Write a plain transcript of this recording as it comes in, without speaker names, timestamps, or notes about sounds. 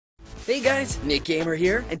Hey guys, NickGamer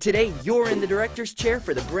here, and today you're in the director's chair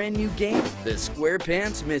for the brand new game, the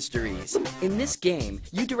SquarePants Mysteries. In this game,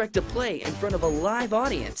 you direct a play in front of a live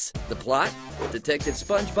audience. The plot? Detective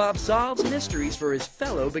SpongeBob solves mysteries for his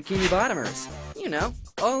fellow Bikini Bottomers. You know,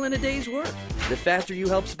 all in a day's work. The faster you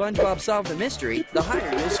help SpongeBob solve the mystery, the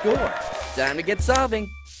higher you'll score. Time to get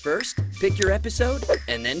solving. First, pick your episode,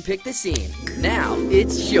 and then pick the scene. Now,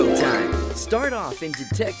 it's showtime. Start off in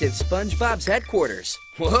Detective SpongeBob's headquarters.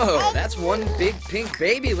 Whoa, that's one big pink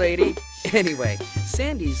baby lady. Anyway,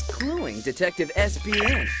 Sandy's cluing Detective SB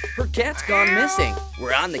in. Her cat's gone missing.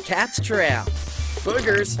 We're on the cat's trail.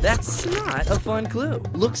 Boogers, that's not a fun clue.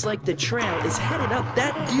 Looks like the trail is headed up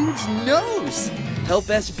that dude's nose. Help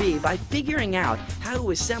SB by figuring out how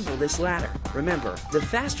to assemble this ladder. Remember, the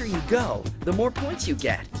faster you go, the more points you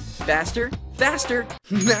get. Faster, faster,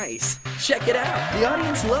 nice. Check it out, the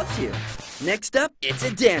audience loves you. Next up, it's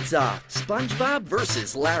a dance-off. SpongeBob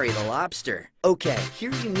versus Larry the Lobster. Okay,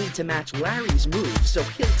 here you need to match Larry's moves so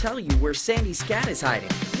he'll tell you where Sandy's cat is hiding.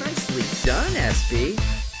 Nicely done, SB.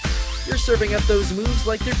 You're serving up those moves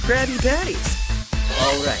like they're Krabby Patties.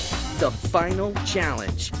 Alright, the final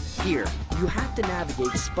challenge. Here, you have to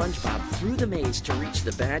navigate SpongeBob through the maze to reach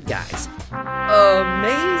the bad guys.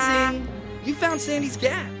 Amazing! You found Sandy's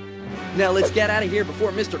cat. Now let's get out of here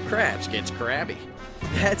before Mr. Krabs gets crabby.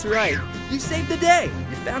 That's right, you saved the day.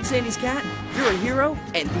 You found Sandy's cat, you're a hero,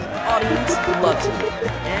 and the audience loves you.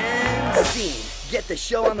 And scene. Get the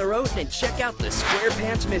show on the road and check out the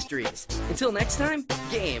SquarePants Mysteries. Until next time,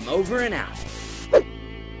 game over and out.